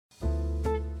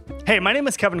Hey, my name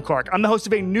is Kevin Clark. I'm the host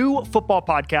of a new football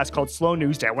podcast called Slow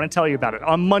News Day. I want to tell you about it.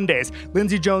 On Mondays,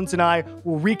 Lindsey Jones and I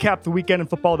will recap the weekend in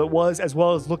football that was, as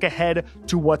well as look ahead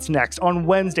to what's next. On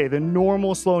Wednesday, the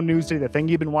normal Slow News Day, the thing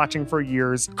you've been watching for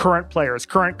years, current players,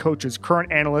 current coaches,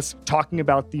 current analysts talking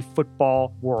about the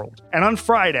football world. And on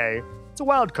Friday, it's a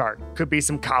wild card. Could be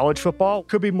some college football,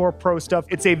 could be more pro stuff.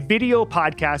 It's a video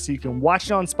podcast, so you can watch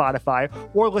it on Spotify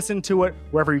or listen to it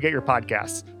wherever you get your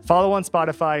podcasts. Follow on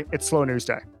Spotify. It's Slow News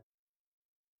Day.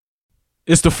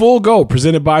 It's the Full Go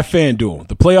presented by FanDuel.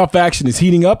 The playoff action is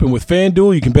heating up, and with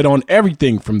FanDuel, you can bet on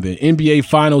everything from the NBA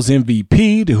Finals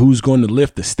MVP to who's going to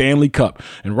lift the Stanley Cup.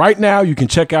 And right now, you can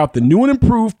check out the new and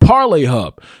improved Parlay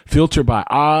Hub, filtered by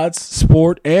odds,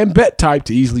 sport, and bet type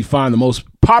to easily find the most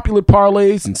popular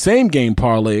parlays and same-game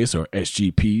parlays, or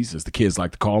SGPs as the kids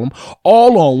like to call them,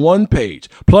 all on one page.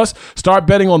 Plus, start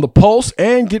betting on the pulse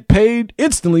and get paid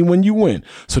instantly when you win.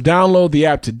 So download the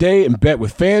app today and bet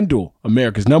with FanDuel,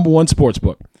 America's #1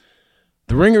 sportsbook.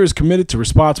 The Ringer is committed to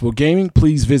responsible gaming.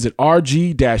 Please visit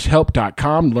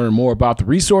rg-help.com to learn more about the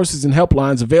resources and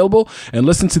helplines available, and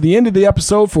listen to the end of the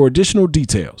episode for additional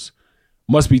details.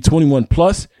 Must be 21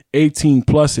 plus, 18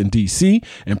 plus in D.C.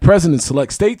 and present in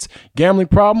select states. Gambling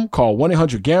problem? Call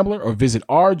 1-800-GAMBLER or visit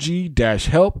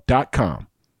rg-help.com.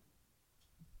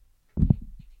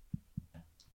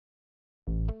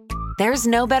 There's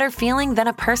no better feeling than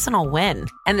a personal win,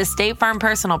 and the State Farm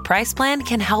Personal Price Plan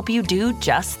can help you do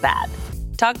just that.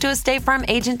 Talk to a State Farm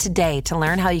agent today to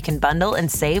learn how you can bundle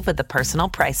and save with the Personal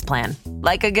Price Plan.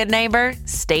 Like a good neighbor,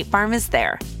 State Farm is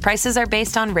there. Prices are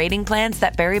based on rating plans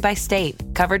that vary by state.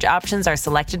 Coverage options are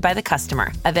selected by the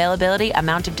customer. Availability,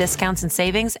 amount of discounts and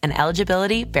savings, and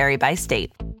eligibility vary by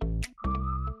state.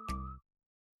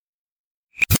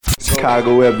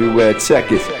 Chicago everywhere,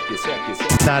 check it.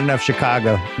 Not enough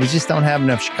Chicago. We just don't have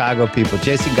enough Chicago people.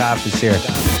 Jason Goff is here.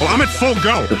 Well, I'm at Full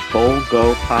Go. The Full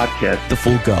Go Podcast. The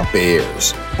Full Go.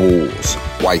 Bears, Bulls,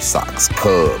 White Sox,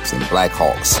 Cubs, and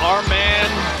Blackhawks. Our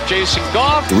man, Jason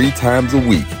Goff. 3 times a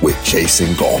week with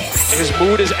Jason Goff. His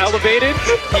mood is elevated.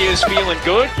 He is feeling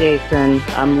good. Jason,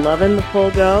 I'm loving the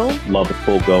Full Go. Love the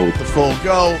Full Go. The Full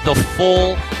Go. The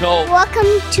Full Go.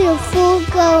 Welcome to Full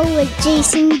Go with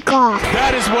Jason Goff.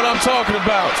 That is what I'm talking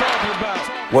about.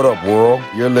 What up, world?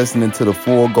 You're listening to The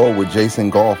Full Go with Jason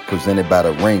Goff, presented by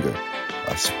The Ringer,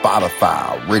 a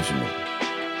Spotify original.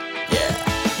 Yeah.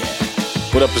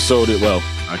 What episode well,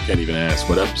 I can't even ask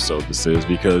what episode this is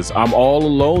because I'm all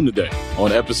alone today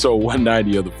on episode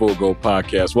 190 of the Full Go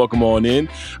podcast. Welcome on in.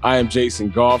 I am Jason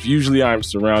Goff. Usually I'm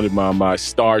surrounded by my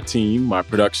star team, my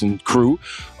production crew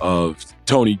of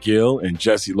Tony Gill and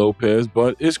Jesse Lopez,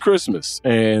 but it's Christmas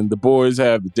and the boys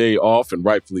have the day off, and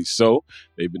rightfully so.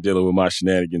 They've been dealing with my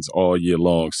shenanigans all year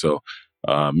long, so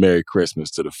Merry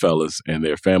Christmas to the fellas and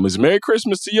their families. Merry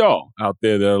Christmas to y'all out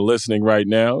there that are listening right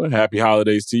now. Happy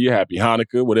holidays to you. Happy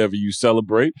Hanukkah, whatever you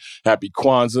celebrate. Happy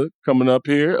Kwanzaa coming up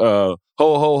here. Ho,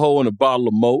 ho, ho, and a bottle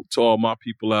of Moat to all my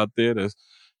people out there that's,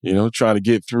 trying to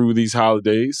get through these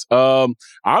holidays. I'm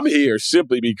here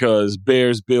simply because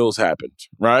Bears-Bills happened,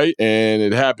 right? And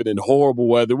it happened in horrible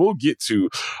weather. We'll get to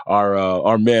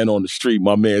our man on the street,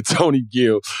 my man Tony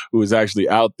Gill, who is actually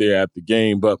out there at the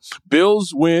game. But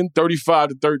Bills win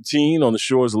 35-13 on the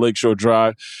shores of Lakeshore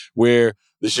Drive, where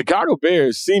the Chicago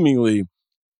Bears seemingly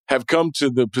have come to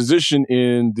the position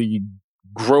in the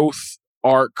growth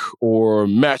arc or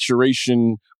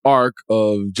maturation arc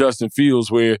of Justin Fields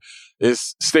where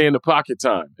it's stay in the pocket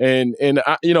time. And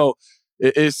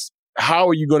it's how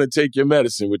are you going to take your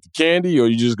medicine, with the candy, or are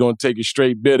you just going to take it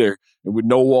straight bitter and with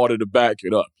no water to back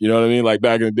it up? You know what I mean? Like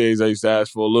back in the days, I used to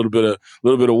ask for a little bit of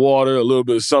water, a little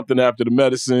bit of something after the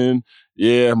medicine.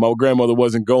 Yeah, my grandmother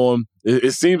wasn't going.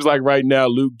 It seems like right now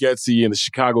Luke Getsy and the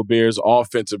Chicago Bears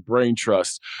offensive brain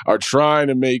trust are trying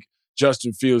to make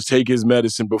Justin Fields take his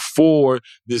medicine before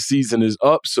this season is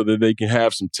up so that they can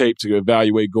have some tape to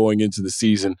evaluate going into the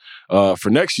season for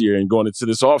next year and going into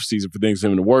this offseason for things for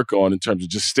him to work on in terms of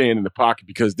just staying in the pocket,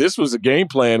 because this was a game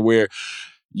plan where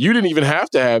you didn't even have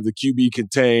to have the QB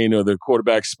contain or the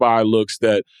quarterback spy looks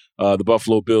that the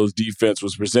Buffalo Bills defense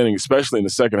was presenting, especially in the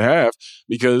second half,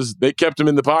 because they kept him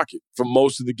in the pocket for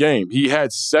most of the game. He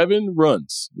had 7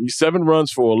 runs. 7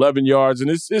 runs for 11 yards, and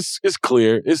it's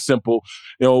clear. It's simple.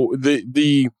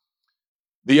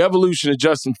 The evolution of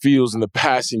Justin Fields in the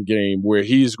passing game, where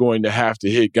he's going to have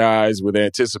to hit guys with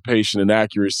anticipation and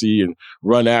accuracy and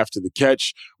run after the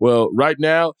catch. Well, right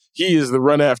now, he is the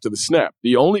run after the snap.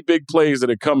 The only big plays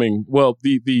that are coming,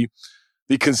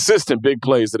 the consistent big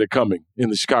plays that are coming in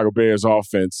the Chicago Bears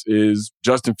offense is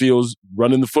Justin Fields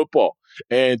running the football.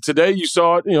 And today you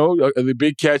saw it, the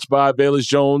big catch by Velus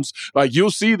Jones. Like,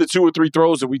 you'll see the 2 or 3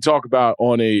 throws that we talk about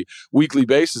on a weekly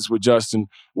basis with Justin,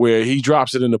 where he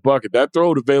drops it in the bucket. That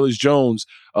throw to Velus Jones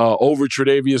over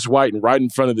Tre'Davious White and right in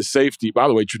front of the safety. By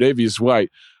the way, Tre'Davious White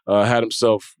had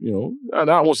himself, I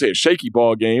won't say a shaky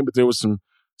ball game, but there was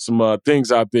some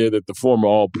things out there that the former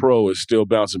All-Pro is still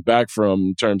bouncing back from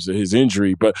in terms of his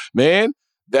injury. But, man,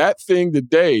 that thing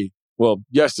today, well,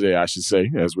 yesterday, I should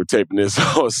say, as we're taping this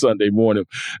on Sunday morning,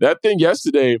 that thing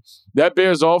yesterday, that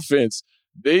Bears offense,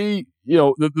 they,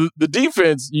 the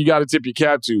defense, you got to tip your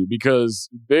cap to because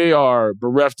they are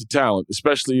bereft of talent,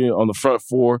 especially on the front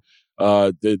four.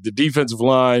 The defensive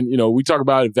line, we talk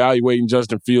about evaluating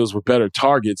Justin Fields with better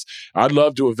targets. I'd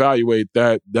love to evaluate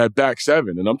that back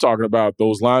seven, and I'm talking about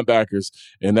those linebackers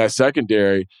in that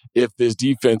secondary if this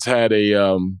defense had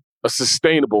a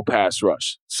sustainable pass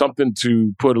rush, something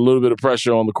to put a little bit of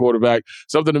pressure on the quarterback,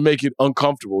 something to make it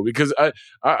uncomfortable. Because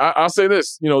I'll say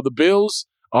this, the Bills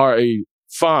are a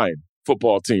fine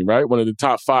football team, right? One of the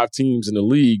top 5 teams in the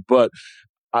league, but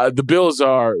the Bills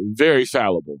are very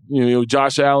fallible.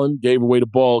 Josh Allen gave away the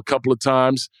ball a couple of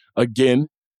times again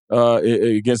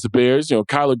against the Bears.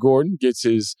 Kyler Gordon gets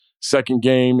his second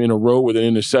game in a row with an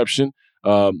interception.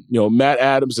 Matt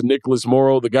Adams and Nicholas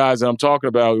Morrow, the guys that I'm talking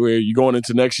about, where you're going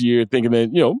into next year thinking that,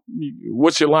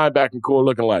 what's your linebacking core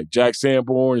looking like? Jack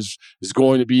Sanborn is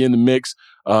going to be in the mix.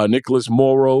 Nicholas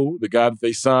Morrow, the guy that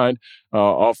they signed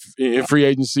off in free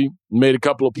agency, made a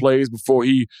couple of plays before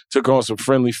he took on some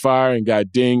friendly fire and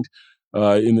got dinged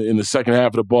in the second half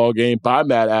of the ball game by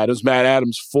Matt Adams. Matt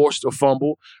Adams forced a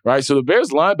fumble, right? So the Bears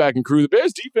linebacking crew, the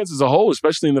Bears defense as a whole,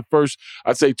 especially in the first,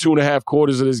 I'd say 2.5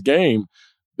 quarters of this game,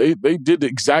 they did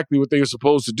exactly what they were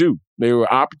supposed to do. They were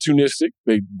opportunistic.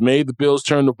 They made the Bills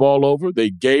turn the ball over. They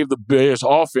gave the Bears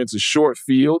offense a short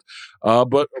field.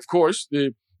 But, of course,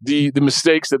 the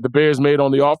mistakes that the Bears made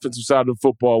on the offensive side of the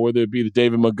football, whether it be the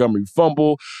David Montgomery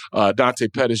fumble, Dante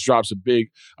Pettis drops a big,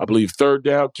 I believe, third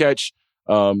down catch.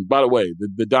 By the way,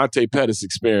 the Dante Pettis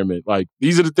experiment, like,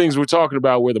 these are the things we're talking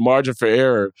about where the margin for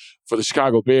error for the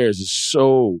Chicago Bears is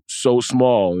so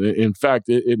small. In fact,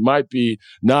 it might be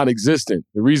non-existent.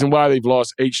 The reason why they've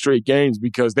lost 8 straight games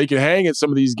because they can hang in some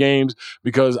of these games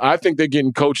because I think they're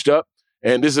getting coached up.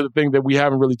 And this is the thing that we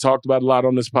haven't really talked about a lot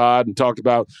on this pod and talked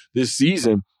about this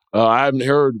season. I haven't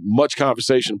heard much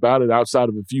conversation about it outside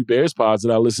of a few Bears pods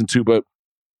that I listen to, but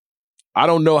I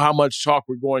don't know how much talk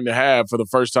we're going to have for the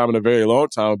first time in a very long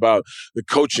time about the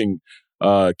coaching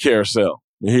carousel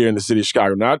here in the city of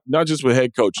Chicago. Not just with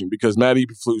head coaching, because Matt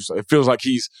Eberflus, it feels like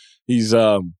he's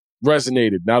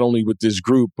resonated not only with this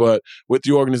group, but with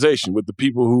the organization, with the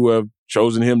people who have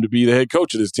chosen him to be the head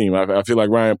coach of this team. I feel like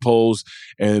Ryan Poles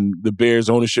and the Bears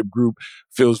ownership group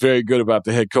feels very good about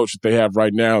the head coach that they have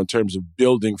right now in terms of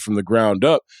building from the ground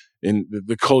up and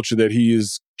the culture that he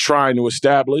is trying to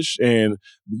establish. And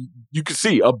you can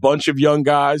see a bunch of young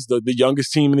guys, the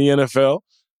youngest team in the NFL,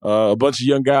 a bunch of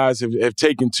young guys have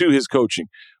taken to his coaching.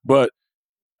 But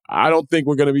I don't think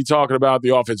we're going to be talking about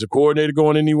the offensive coordinator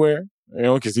going anywhere,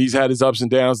 because he's had his ups and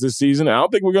downs this season. I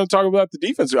don't think we're going to talk about the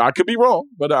defense. I could be wrong,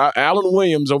 but Alan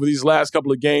Williams over these last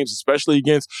couple of games, especially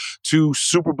against 2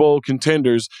 Super Bowl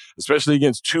contenders, especially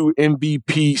against 2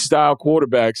 MVP-style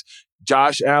quarterbacks,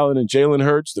 Josh Allen and Jalen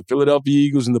Hurts, the Philadelphia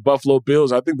Eagles and the Buffalo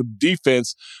Bills. I think the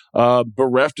defense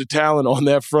bereft of talent on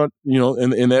that front,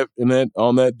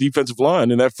 on that defensive line,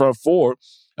 in that front four.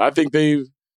 I think they've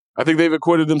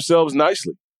acquitted themselves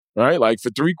nicely, right? Like,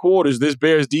 for 3 quarters, this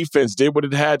Bears defense did what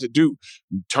it had to do,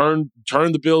 turn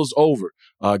the Bills over,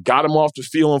 got them off the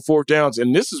field on 4th downs,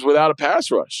 and this is without a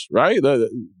pass rush, right?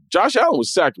 Josh Allen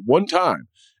was sacked 1 time.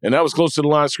 And that was close to the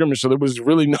line of scrimmage, so there was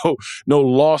really no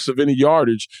loss of any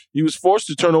yardage. He was forced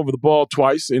to turn over the ball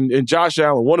twice, and Josh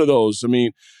Allen, one of those. I mean,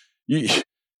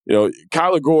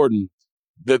 Kyler Gordon,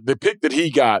 the pick that he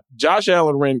got, Josh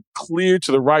Allen ran clear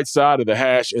to the right side of the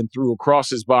hash and threw across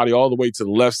his body all the way to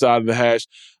the left side of the hash.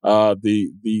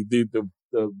 The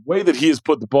way that he has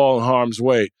put the ball in harm's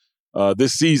way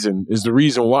this season is the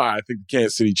reason why I think the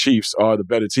Kansas City Chiefs are the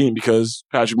better team, because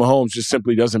Patrick Mahomes just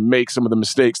simply doesn't make some of the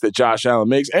mistakes that Josh Allen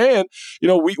makes. And,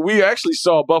 we actually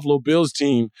saw a Buffalo Bills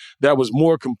team that was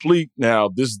more complete. Now,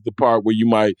 this is the part where you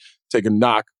might take a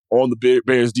knock on the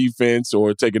Bears defense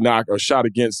or take a shot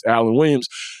against Alan Williams.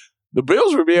 The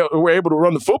Bills were able to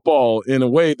run the football in a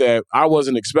way that I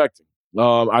wasn't expecting.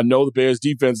 I know the Bears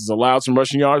defense has allowed some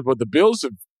rushing yards, but the Bills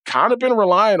have kind of been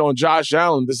relying on Josh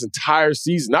Allen this entire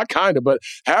season. Not kind of, but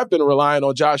have been relying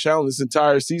on Josh Allen this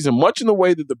entire season, much in the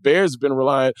way that the Bears have been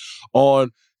relying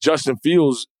on Justin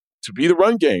Fields to be the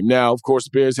run game. Now, of course,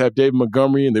 the Bears have David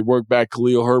Montgomery, and they work back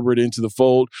Khalil Herbert into the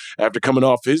fold after coming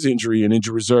off his injury and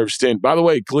injury reserve stint. By the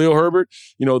way, Khalil Herbert,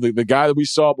 the guy that we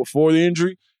saw before the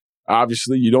injury,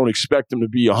 obviously you don't expect him to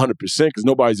be 100% because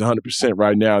nobody's 100%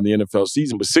 right now in the NFL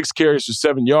season. But 6 carries for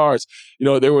 7 yards,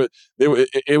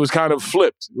 it was kind of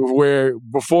flipped where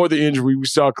before the injury we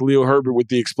saw Khalil Herbert with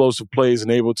the explosive plays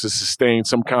and able to sustain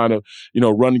some kind of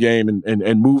run game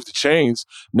and move the chains.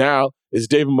 Now it's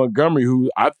David Montgomery, who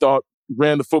I thought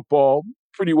ran the football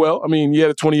pretty well. I mean, he had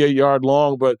a 28-yard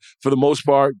long, but for the most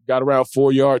part, got around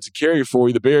 4 yards to carry for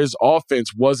you. The Bears'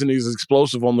 offense wasn't as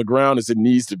explosive on the ground as it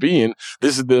needs to be, and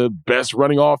this is the best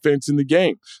running offense in the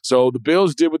game. So the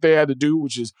Bills did what they had to do,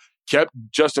 which is kept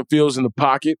Justin Fields in the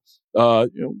pocket.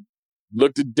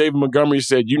 Looked at David Montgomery and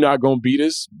said, "You're not going to beat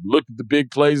us." Looked at the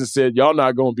big plays and said, "Y'all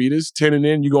not going to beat us. 10 and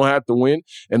in, you're going to have to win."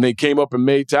 And they came up and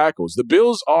made tackles. The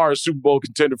Bills are a Super Bowl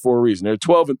contender for a reason. They're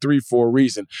 12-3 for a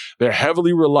reason. They're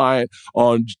heavily reliant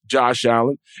on Josh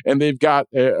Allen, and they've got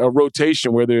a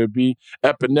rotation, whether it be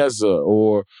Epineza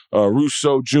or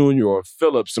Rousseau Jr. or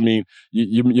Phillips. I mean,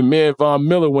 your man Von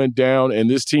Miller went down, and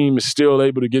this team is still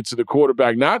able to get to the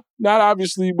quarterback. Not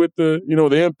obviously with the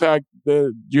impact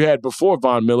that you had before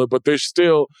Von Miller, but there's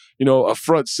still, a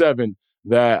front seven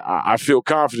that I feel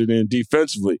confident in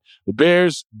defensively. The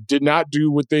Bears did not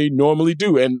do what they normally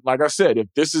do. And like I said, if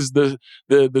this is the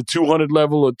 200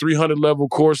 level or 300 level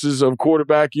courses of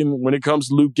quarterbacking when it comes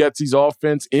to Luke Getsy's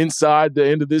offense inside the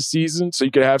end of this season, so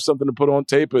you can have something to put on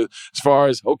tape as far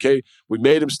as, okay, we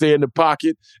made him stay in the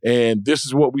pocket and this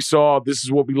is what we saw, this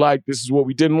is what we liked, this is what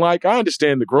we didn't like. I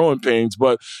understand the growing pains,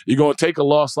 but you're going to take a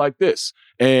loss like this.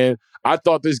 And I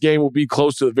thought this game would be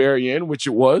close to the very end, which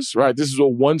it was, right? This is a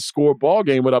 1-score ball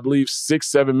game with, I believe,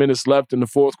 6-7 minutes left in the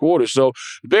fourth quarter. So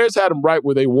the Bears had them right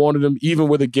where they wanted them, even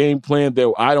with a game plan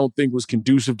that I don't think was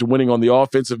conducive to winning on the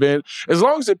offensive end, as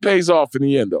long as it pays off in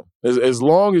the end, though. As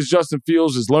long as Justin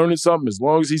Fields is learning something, as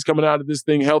long as he's coming out of this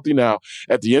thing healthy now.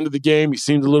 At the end of the game, he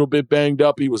seemed a little bit banged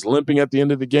up. He was limping at the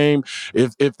end of the game.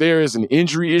 If there is an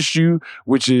injury issue,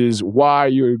 which is why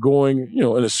you're going,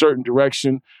 in a certain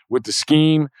direction with the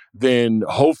scheme, then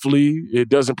hopefully it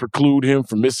doesn't preclude him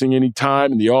from missing any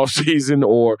time in the offseason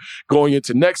or going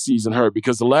into next season hurt.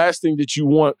 Because the last thing that you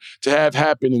want to have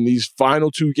happen in these final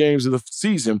 2 games of the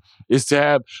season is to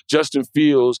have Justin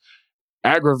Fields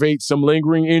aggravate some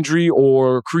lingering injury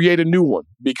or create a new one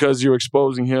because you're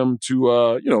exposing him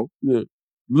to,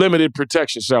 limited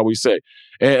protection, shall we say.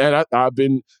 And I've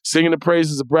been singing the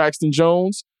praises of Braxton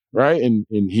Jones, right? And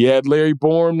he had Larry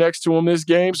Borom next to him this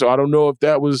game, so I don't know if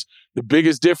that was the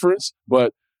biggest difference,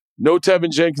 but no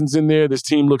Tevin Jenkins in there, this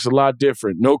team looks a lot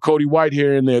different. No Cody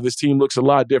Whitehair in there, this team looks a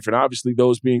lot different. Obviously,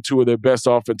 those being 2 of their best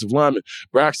offensive linemen.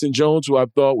 Braxton Jones, who I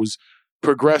thought was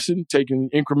progressing, taking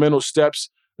incremental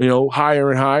steps,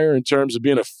 higher and higher in terms of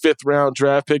being a 5th-round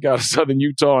draft pick out of Southern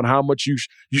Utah and how much you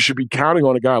should be counting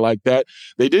on a guy like that.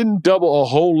 They didn't double a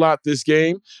whole lot this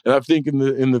game, and I think in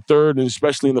the third and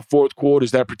especially in the fourth quarters,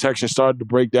 that protection started to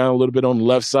break down a little bit on the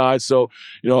left side. So,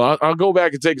 I'll go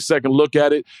back and take a second look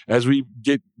at it as we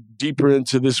get deeper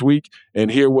into this week and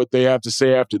hear what they have to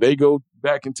say after they go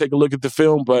back and take a look at the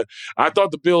film. But I thought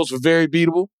the Bills were very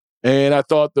beatable. And I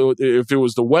thought if it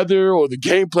was the weather or the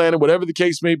game plan or whatever the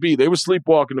case may be, they were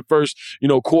sleepwalking the first,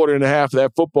 quarter and a half of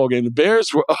that football game. The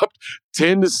Bears were up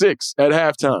 10-6 at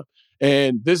halftime.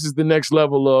 And this is the next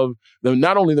level of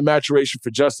not only the maturation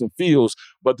for Justin Fields,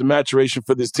 but the maturation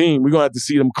for this team. We're going to have to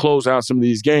see them close out some of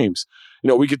these games.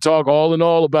 We could talk all in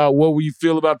all about what we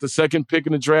feel about the 2nd pick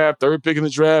in the draft, 3rd pick in the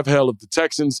draft. Hell, if the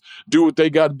Texans do what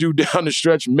they got to do down the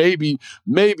stretch, maybe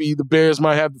the Bears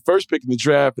might have the 1st pick in the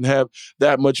draft and have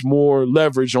that much more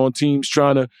leverage on teams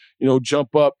trying to,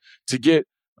 jump up to get,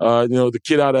 the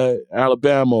kid out of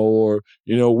Alabama or,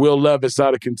 Will Levis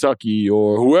out of Kentucky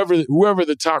or whoever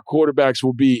the top quarterbacks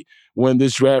will be when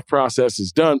this draft process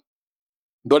is done.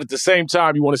 But at the same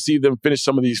time, you want to see them finish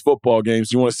some of these football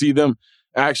games. You want to see them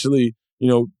actually,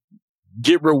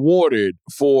 get rewarded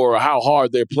for how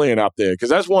hard they're playing out there. Because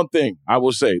that's one thing I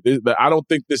will say. I don't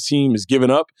think this team is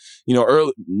giving up.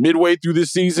 Midway through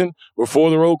this season, before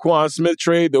the Roquan Smith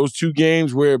trade, those 2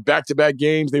 games where back-to-back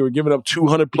games, they were giving up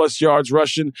 200-plus yards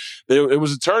rushing. It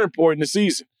was a turning point in the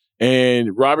season.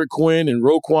 And Robert Quinn and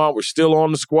Roquan were still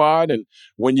on the squad. And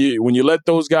when you let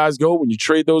those guys go, when you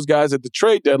trade those guys at the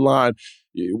trade deadline,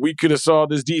 we could have saw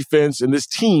this defense and this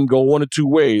team go one of 2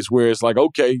 ways, where it's like,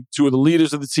 okay, 2 of the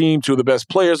leaders of the team, 2 of the bbest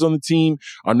players on the team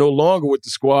are no longer with the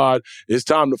squad. It's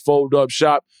time to fold up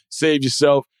shop, save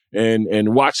yourself,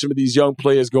 and watch some of these young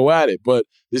players go at it. But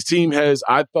this team has,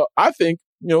 I think,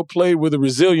 played with a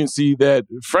resiliency that,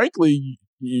 frankly,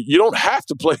 you don't have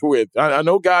to play with. I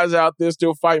know guys out there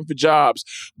still fighting for jobs,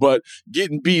 but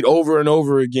getting beat over and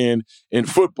over again in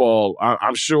football,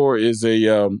 I'm sure is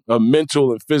a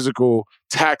mental and physical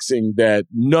taxing that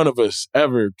none of us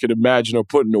ever could imagine or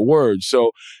put into words.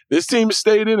 So this team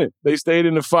stayed in it. They stayed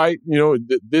in the fight.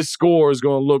 This score is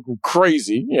going to look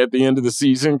crazy at the end of the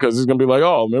season because it's going to be like,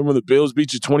 oh, remember the Bills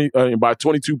beat you by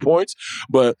 22 points?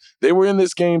 But they were in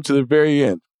this game to the very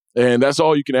end. And that's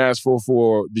all you can ask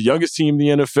for the youngest team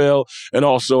in the NFL and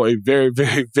also a very,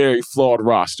 very, very flawed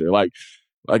roster. Like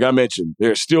I mentioned,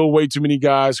 there are still way too many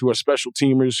guys who are special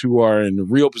teamers, who are in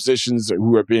real positions,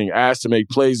 who are being asked to make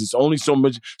plays. It's only so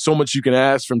much you can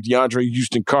ask from DeAndre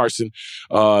Houston Carson.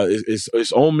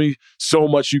 It's only so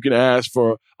much you can ask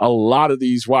for a lot of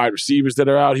these wide receivers that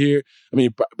are out here. I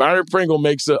mean, Byron Pringle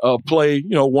makes a play,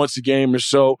 once a game or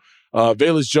so.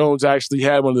 Velus Jones actually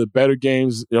had one of the better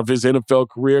games of his NFL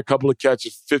career. A couple of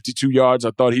catches, 52 yards.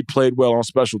 I thought he played well on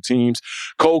special teams.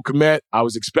 Cole Kmet, I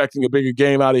was expecting a bigger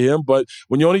game out of him, but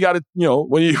when you only got to,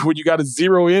 when you got to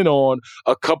zero in on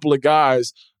a couple of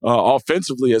guys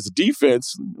offensively as a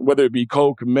defense, whether it be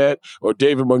Cole Kmet or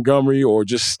David Montgomery or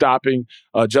just stopping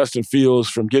Justin Fields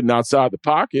from getting outside the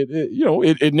pocket,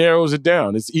 it narrows it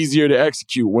down. It's easier to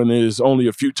execute when there's only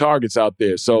a few targets out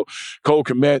there. So Cole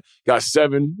Kmet got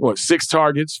 6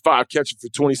 targets, 5 catches for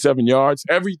 27 yards.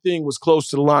 Everything was close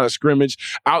to the line of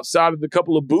scrimmage outside of the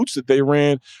couple of boots that they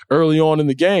ran early on in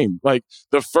the game. Like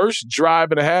the first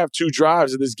drive and a half, 2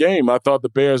 drives of this game, I thought the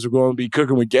Bears were going to be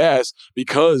cooking with gas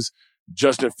because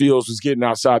Justin Fields was getting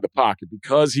outside the pocket,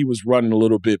 because he was running a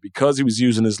little bit, because he was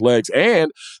using his legs.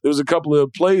 And there was a couple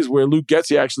of plays where Luke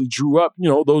Getsy actually drew up,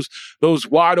 those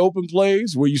wide open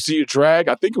plays where you see a drag.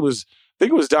 I think it was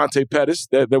Dante Pettis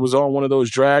that was on one of those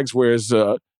drags where it's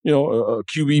a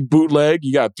QB bootleg.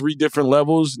 You got 3 different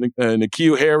levels.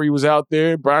 N'Keal Harry was out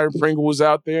there, Byron Pringle was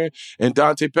out there, and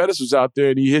Dante Pettis was out there,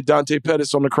 and he hit Dante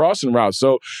Pettis on the crossing route.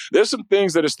 So there's some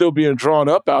things that are still being drawn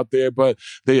up out there, but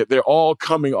they're all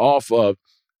coming off of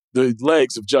the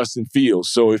legs of Justin Fields.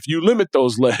 So if you limit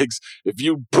those legs, if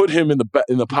you put him in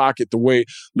the pocket the way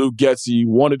Luke Getsy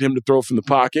wanted him to throw from the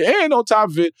pocket, and on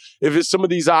top of it, if it's some of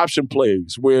these option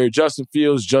plays where Justin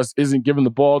Fields just isn't giving the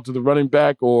ball to the running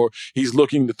back, or he's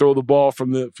looking to throw the ball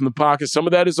from the pocket, some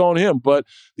of that is on him. But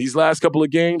these last couple of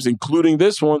games, including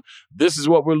this one, this is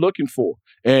what we're looking for.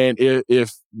 And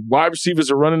if wide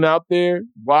receivers are running out there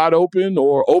wide open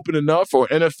or open enough or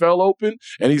NFL open,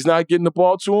 and he's not getting the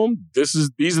ball to him,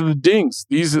 these are the dings.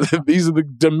 These are the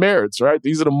demerits, right?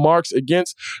 These are the marks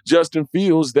against Justin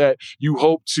Fields that you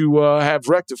hope to have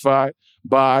rectified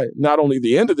by not only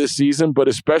the end of this season, but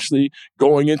especially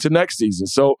going into next season.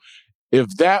 So if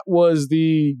that was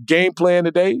the game plan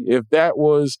today, if that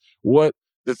was what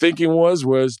the thinking was,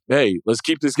 hey, let's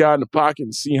keep this guy in the pocket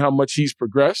and see how much he's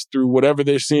progressed through whatever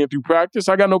they're seeing through practice,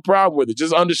 I got no problem with it.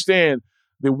 Just understand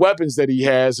the weapons that he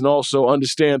has and also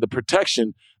understand the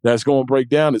protection that's going to break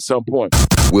down at some point.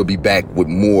 We'll be back with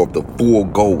more of the Full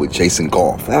Go with Jason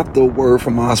Goff after a word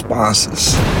from our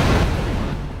sponsors.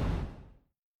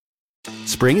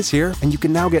 Spring is here, and you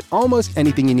can now get almost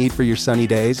anything you need for your sunny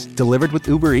days delivered with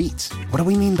Uber Eats. What do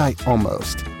we mean by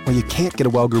almost? Well, you can't get a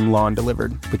well-groomed lawn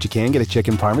delivered, but you can get a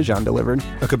chicken parmesan delivered.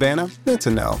 A cabana? That's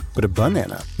a no. But a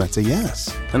banana? That's a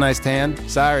yes. A nice tan?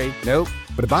 Sorry, nope.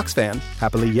 But a box fan?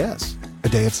 Happily, yes. A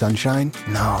day of sunshine?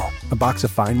 No. A box of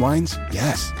fine wines?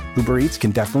 Yes. Uber Eats can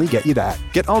definitely get you that.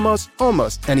 Get almost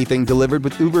anything delivered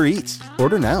with Uber Eats.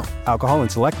 Order now. Alcohol in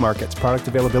select markets. Product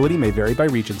availability may vary by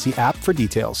region. See app for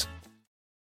details.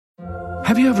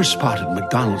 Have you ever spotted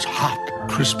McDonald's hot,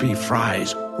 crispy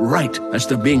fries right as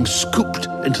they're being scooped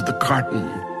into the carton?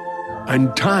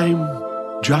 And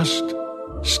time just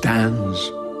stands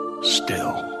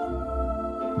still.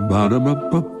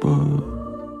 Ba-da-ba-ba-ba.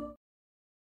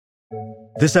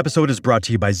 This episode is brought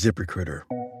to you by ZipRecruiter.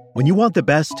 When you want the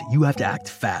best, you have to act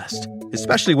fast,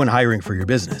 especially when hiring for your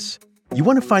business. You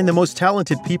want to find the most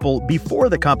talented people before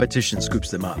the competition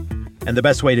scoops them up. And the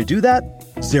best way to do that?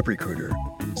 ZipRecruiter.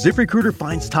 ZipRecruiter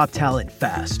finds top talent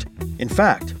fast. In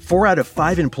fact, 4 out of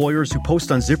 5 employers who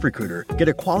post on ZipRecruiter get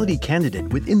a quality candidate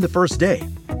within the first day.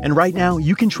 And right now,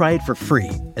 you can try it for free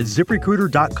at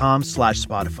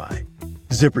ZipRecruiter.com/Spotify.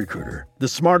 ZipRecruiter, the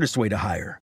smartest way to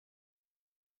hire.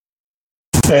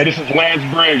 Hey, this is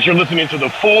Lance Briggs. You're listening to The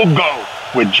Full Go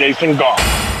with Jason Goff.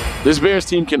 This Bears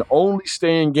team can only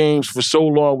stay in games for so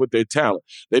long with their talent.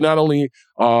 They not only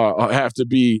have to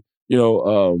be,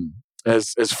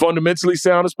 as fundamentally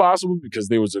sound as possible, because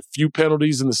there was a few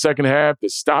penalties in the second half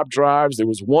that stopped drives. There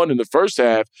was one in the first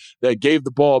half that gave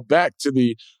the ball back to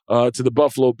the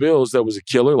Buffalo Bills that was a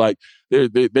killer. Like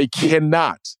they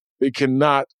cannot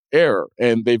error,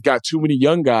 and they've got too many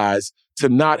young guys to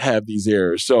not have these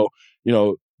errors. So,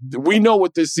 we know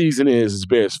what this season is as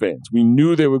Bears fans. We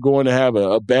knew they were going to have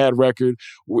a bad record.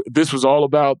 This was all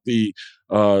about the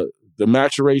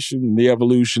maturation and the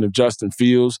evolution of Justin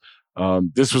Fields.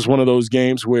 This was one of those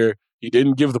games where he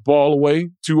didn't give the ball away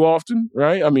too often,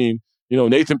 right? I mean,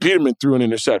 Nathan Peterman threw an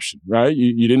interception, right?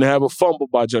 You didn't have a fumble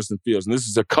by Justin Fields. And this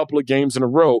is a couple of games in a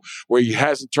row where he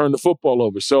hasn't turned the football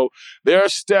over. So there are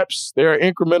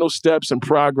incremental steps and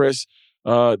progress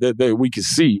that we can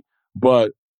see,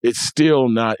 but it's still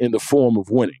not in the form of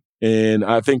winning. And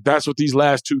I think that's what these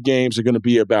last two games are going to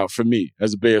be about for me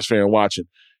as a Bears fan watching.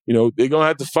 They're going to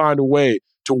have to find a way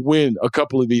to win a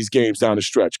couple of these games down the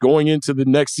stretch. Going into the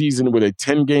next season with a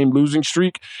 10-game losing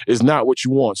streak is not what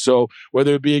you want. So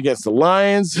whether it be against the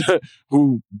Lions,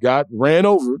 who got ran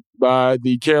over by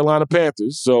the Carolina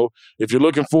Panthers. So if you're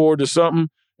looking forward to something,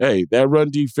 hey, that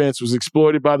run defense was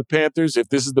exploited by the Panthers. If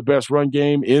this is the best run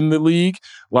game in the league,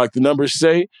 like the numbers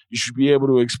say, you should be able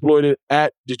to exploit it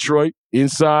at Detroit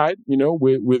inside,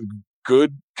 with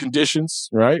good conditions,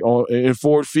 right, in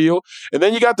Ford Field. And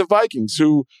then you got the Vikings,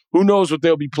 who knows what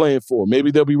they'll be playing for.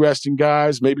 Maybe they'll be resting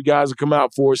guys. Maybe guys will come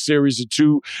out for a series or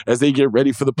two as they get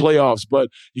ready for the playoffs. But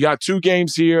you got two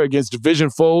games here against division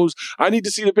foes. I need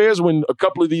to see the Bears win a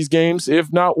couple of these games,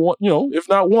 if not one.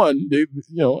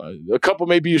 A couple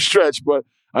may be a stretch, but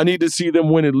I need to see them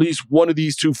win at least one of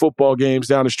these two football games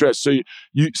down the stretch. So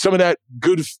you some of that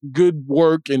good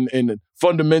work and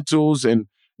fundamentals and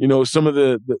some of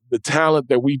the talent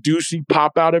that we do see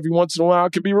pop out every once in a while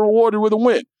can be rewarded with a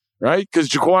win, right? Because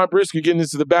Jaquan Brisker getting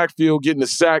into the backfield, getting a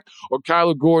sack, or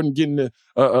Kyler Gordon getting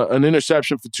an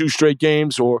interception for 2 straight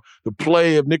games, or the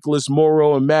play of Nicholas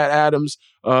Morrow and Matt Adams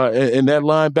and that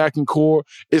linebacking core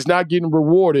is not getting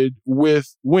rewarded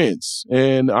with wins.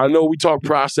 And I know we talk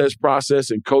process,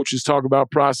 and coaches talk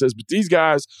about process, but these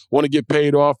guys want to get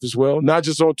paid off as well, not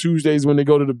just on Tuesdays when they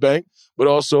go to the bank, but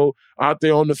also out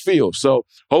there on the field. So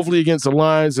hopefully against the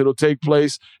Lions, it'll take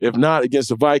place. If not, against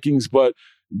the Vikings. But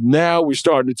now we're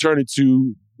starting to turn it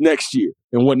to next year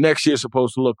and what next year is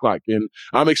supposed to look like. And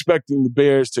I'm expecting the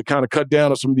Bears to kind of cut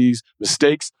down on some of these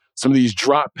mistakes, some of these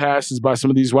drop passes by some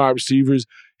of these wide receivers,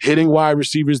 hitting wide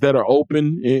receivers that are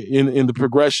open in the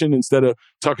progression instead of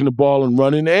tucking the ball and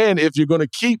running. And if you're going to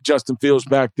keep Justin Fields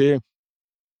back there,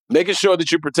 making sure that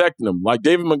you're protecting them. Like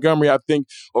David Montgomery, I think,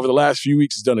 over the last few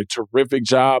weeks has done a terrific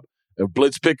job of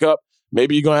blitz pickup.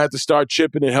 Maybe you're going to have to start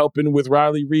chipping and helping with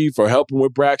Riley Reef or helping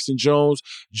with Braxton Jones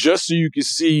just so you can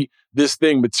see this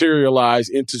thing materialize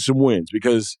into some wins,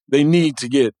 because they need to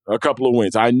get a couple of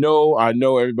wins. I know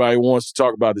everybody wants to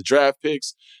talk about the draft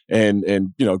picks and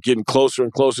getting closer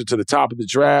and closer to the top of the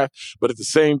draft. But at the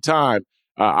same time,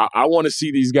 I want to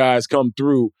see these guys come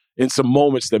through in some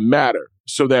moments that matter,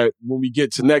 so that when we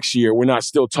get to next year, we're not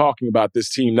still talking about this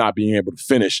team not being able to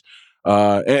finish.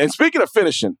 And speaking of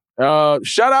finishing,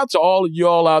 shout out to all of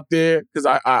y'all out there, because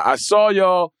I saw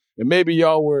y'all, and maybe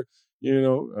y'all were,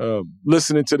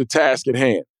 listening to the task at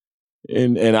hand,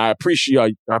 and I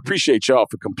appreciate y'all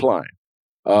for complying.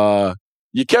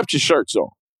 You kept your shirts on,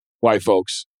 white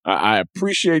folks. I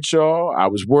appreciate y'all. I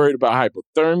was worried about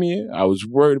hypothermia. I was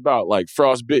worried about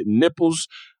frostbitten nipples.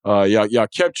 Y'all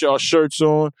kept y'all shirts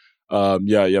on.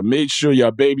 Y'all made sure y'all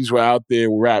babies were out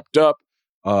there wrapped up.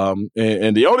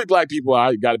 And the only black people,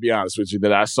 I got to be honest with you,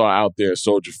 that I saw out there at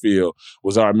Soldier Field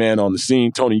was our man on the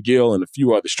scene, Tony Gill, and a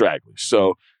few other stragglers.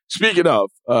 So speaking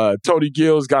of, Tony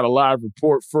Gill's got a live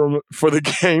report for the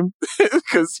game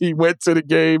because he went to the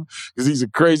game because he's a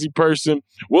crazy person.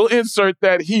 We'll insert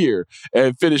that here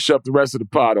and finish up the rest of the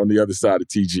pod on the other side of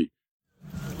TG.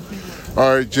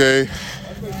 All right, Jay.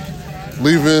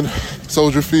 Leaving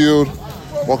Soldier Field,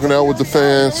 walking out with the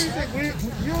fans.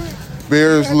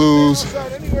 Bears lose,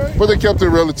 but they kept it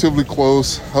relatively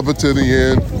close up until the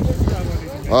end.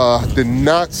 Did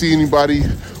not see anybody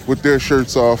with their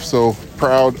shirts off, so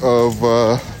proud of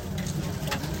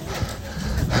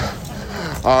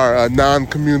our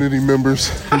non-community members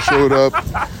who showed up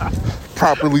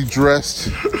properly dressed.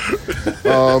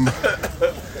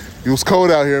 It was cold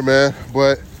out here, man,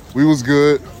 but we was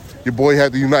good. Your boy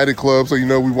had the United Club, so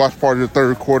we watched part of the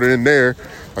third quarter in there.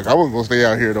 I wasn't going to stay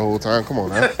out here the whole time. Come on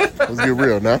now. Let's get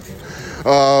real now.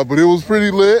 But it was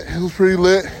pretty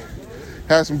lit.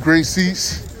 Had some great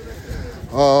seats.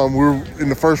 We were in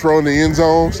the first row in the end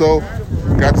zone, so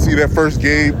got to see that first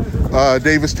Gabe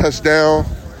Davis touchdown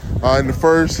in the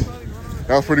first.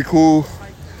 That was pretty cool.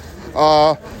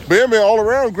 But yeah, man, all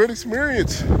around, great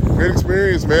experience. Great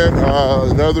experience, man.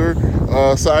 Another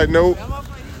side note,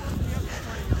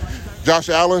 Josh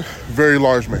Allen, very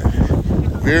large man.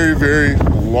 Very, very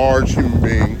large human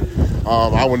being.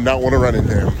 I would not want to run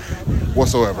into him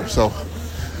whatsoever. So,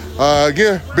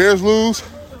 again, Bears lose.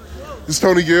 This is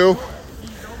Tony Gill,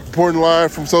 reporting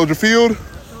live from Soldier Field.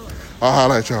 I'll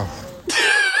holler at y'all.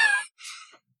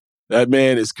 That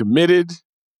man is committed,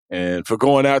 and for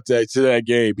going out to that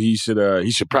game, he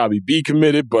should probably be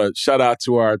committed. But shout out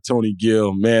to our Tony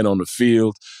Gill, man on the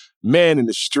field, man in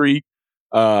the street.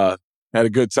 Had a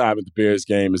good time at the Bears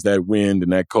game as that wind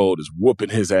and that cold is whooping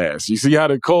his ass. You see how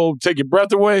the cold take your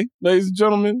breath away, ladies and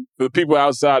gentlemen? For the people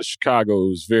outside of Chicago, it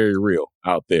was very real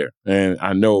out there. And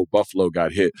I know Buffalo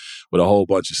got hit with a whole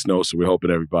bunch of snow, so we're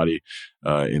hoping everybody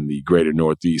in the greater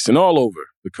Northeast and all over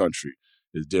the country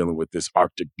is dealing with this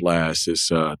Arctic blast,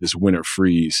 this winter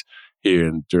freeze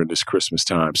here during this Christmas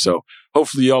time. So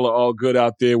hopefully y'all are all good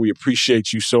out there. We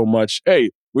appreciate you so much.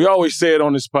 Hey, we always say it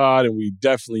on this pod, and we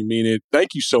definitely mean it.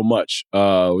 Thank you so much.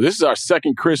 This is our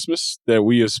second Christmas that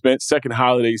we have spent, second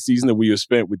holiday season that we have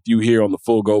spent with you here on the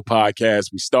Full Go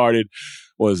podcast. We started,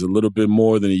 a little bit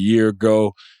more than a year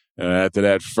ago after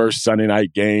that first Sunday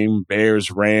night game,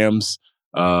 Bears-Rams.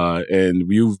 And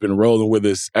you've been rolling with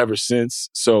us ever since.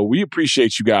 So we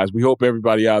appreciate you guys. We hope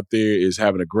everybody out there is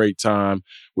having a great time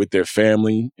with their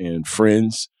family and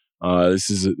friends. This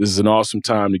is an awesome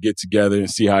time to get together and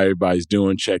see how everybody's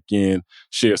doing, check in,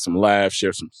 share some laughs,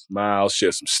 share some smiles,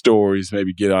 share some stories,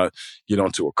 maybe get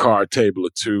onto a card table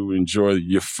or two, enjoy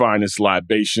your finest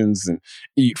libations and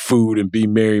eat food and be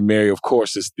merry. Of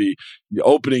course, it's the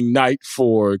opening night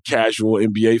for casual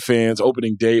NBA fans,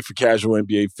 opening day for casual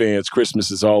NBA fans. Christmas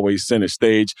is always center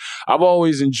stage. I've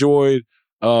always enjoyed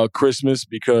Christmas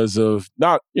because of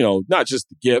not just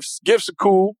the gifts. Gifts are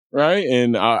cool, right?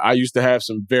 And I used to have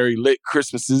some very lit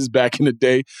Christmases back in the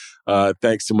day,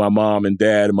 thanks to my mom and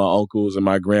dad and my uncles and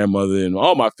my grandmother and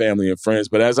all my family and friends.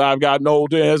 But as I've gotten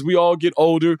older, as we all get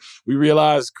older, we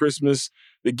realize Christmas,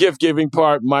 the gift-giving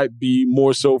part might be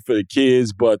more so for the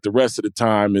kids, but the rest of the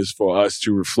time is for us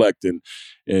to reflect and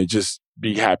just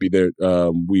be happy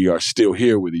that we are still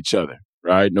here with each other,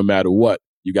 right? No matter what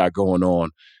you got going on.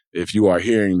 If you are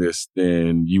hearing this,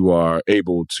 then you are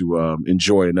able to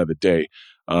enjoy another day.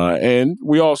 And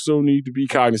we also need to be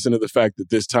cognizant of the fact that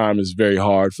this time is very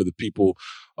hard for the people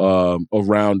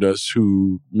around us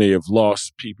who may have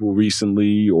lost people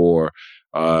recently or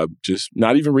just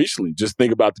not even recently. Just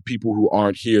think about the people who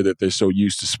aren't here that they're so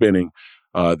used to spending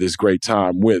this great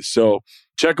time with. So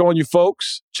check on your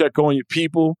folks, check on your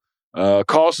people.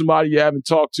 Call somebody you haven't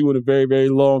talked to in a very, very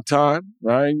long time,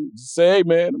 right? Say, hey,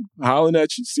 man, I'm hollering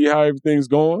at you, see how everything's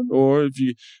going. Or if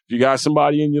you got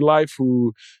somebody in your life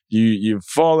who you've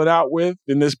fallen out with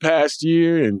in this past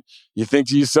year and you think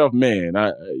to yourself, man,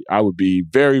 I would be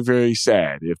very, very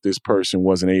sad if this person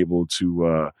wasn't able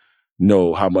to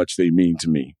know how much they mean to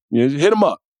me. Hit them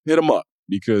up,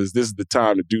 because this is the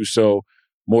time to do so.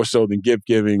 More so than gift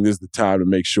giving, this is the time to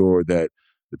make sure that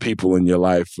the people in your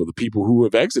life or the people who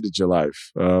have exited your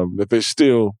life, that they're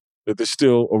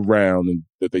still around and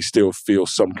that they still feel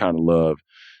some kind of love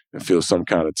and feel some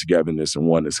kind of togetherness and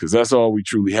oneness, because that's all we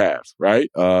truly have, right?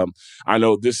 I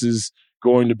know this is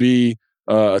going to be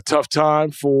a tough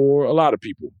time for a lot of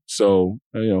people. So,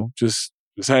 just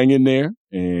hang in there,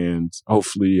 and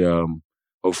hopefully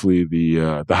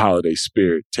the holiday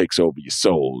spirit takes over your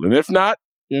soul. And if not,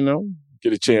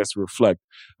 get a chance to reflect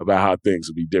about how things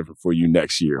will be different for you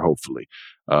next year, hopefully.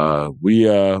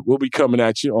 We'll be coming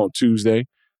at you on Tuesday,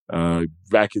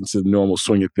 back into the normal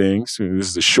swing of things. This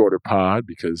is a shorter pod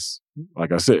because,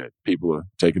 like I said, people are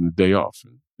taking the day off.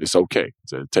 And it's okay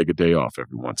to take a day off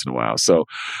every once in a while. So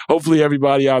hopefully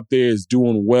everybody out there is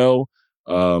doing well.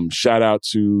 Shout out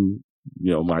to,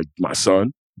 my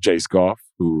son, Jace Goff,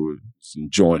 who is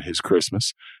enjoying his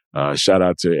Christmas. Shout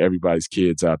out to everybody's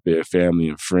kids out there, family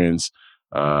and friends.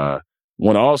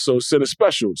 Want to also send a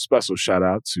special shout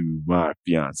out to my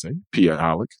fiance, Pia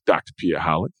Hollick, Dr. Pia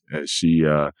Hollick, as she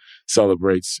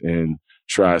celebrates and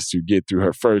tries to get through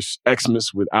her first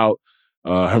Xmas without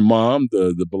her mom,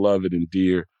 the beloved and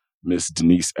dear Miss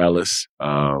Denise Ellis.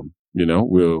 We're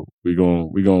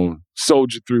gonna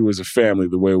soldier through as a family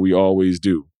the way we always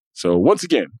do. So once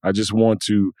again, I just want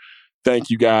to thank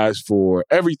you guys for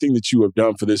everything that you have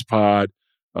done for this pod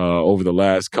over the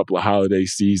last couple of holiday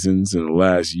seasons and the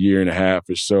last year and a half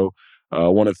or so. I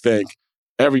want to thank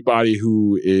everybody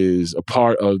who is a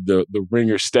part of the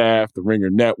Ringer staff, the Ringer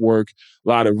network, a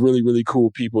lot of really, really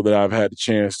cool people that I've had the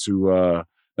chance to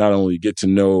not only get to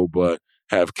know, but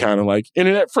have kind of like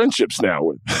internet friendships now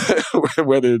with,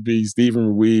 whether it be Stephen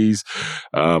Ruiz,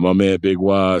 my man Big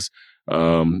Waz,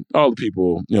 all the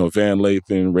people, Van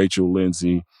Lathan, Rachel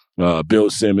Lindsay, Bill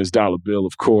Simmons, Dollar Bill,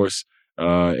 of course,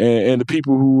 and the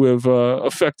people who have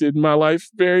affected my life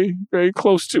very, very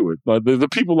close to it. The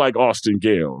people like Austin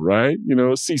Gale, right?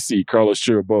 CC, Carlos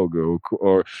Chiriboga,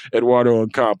 or Eduardo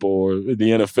Ocampo, or the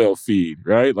NFL feed,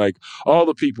 right? Like all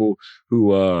the people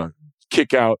who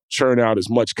churn out as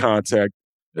much content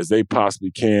as they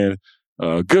possibly can.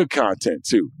 Good content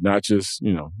too, not just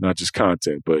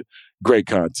content, but great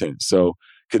content. So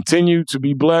continue to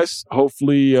be blessed.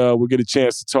 Hopefully, we'll get a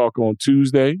chance to talk on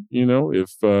Tuesday,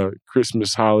 if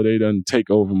Christmas holiday doesn't take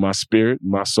over my spirit,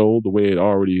 my soul, the way it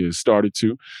already has started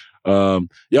to.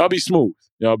 Y'all be smooth.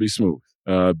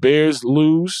 Bears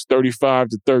lose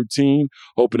 35-13.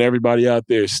 Hoping everybody out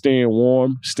there is staying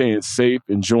warm, staying safe,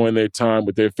 enjoying their time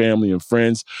with their family and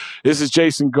friends. This is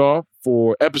Jason Goff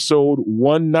for episode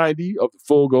 190 of the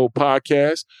Full Go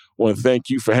Podcast. I want to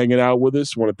thank you for hanging out with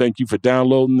us. I want to thank you for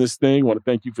downloading this thing. I want to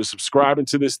thank you for subscribing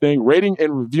to this thing, rating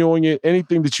and reviewing it.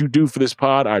 Anything that you do for this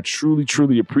pod, I truly,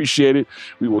 truly appreciate it.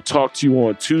 We will talk to you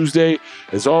on Tuesday.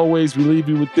 As always, we leave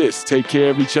you with this. Take care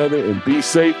of each other and be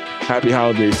safe. Happy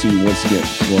holidays to you once again.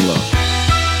 One love.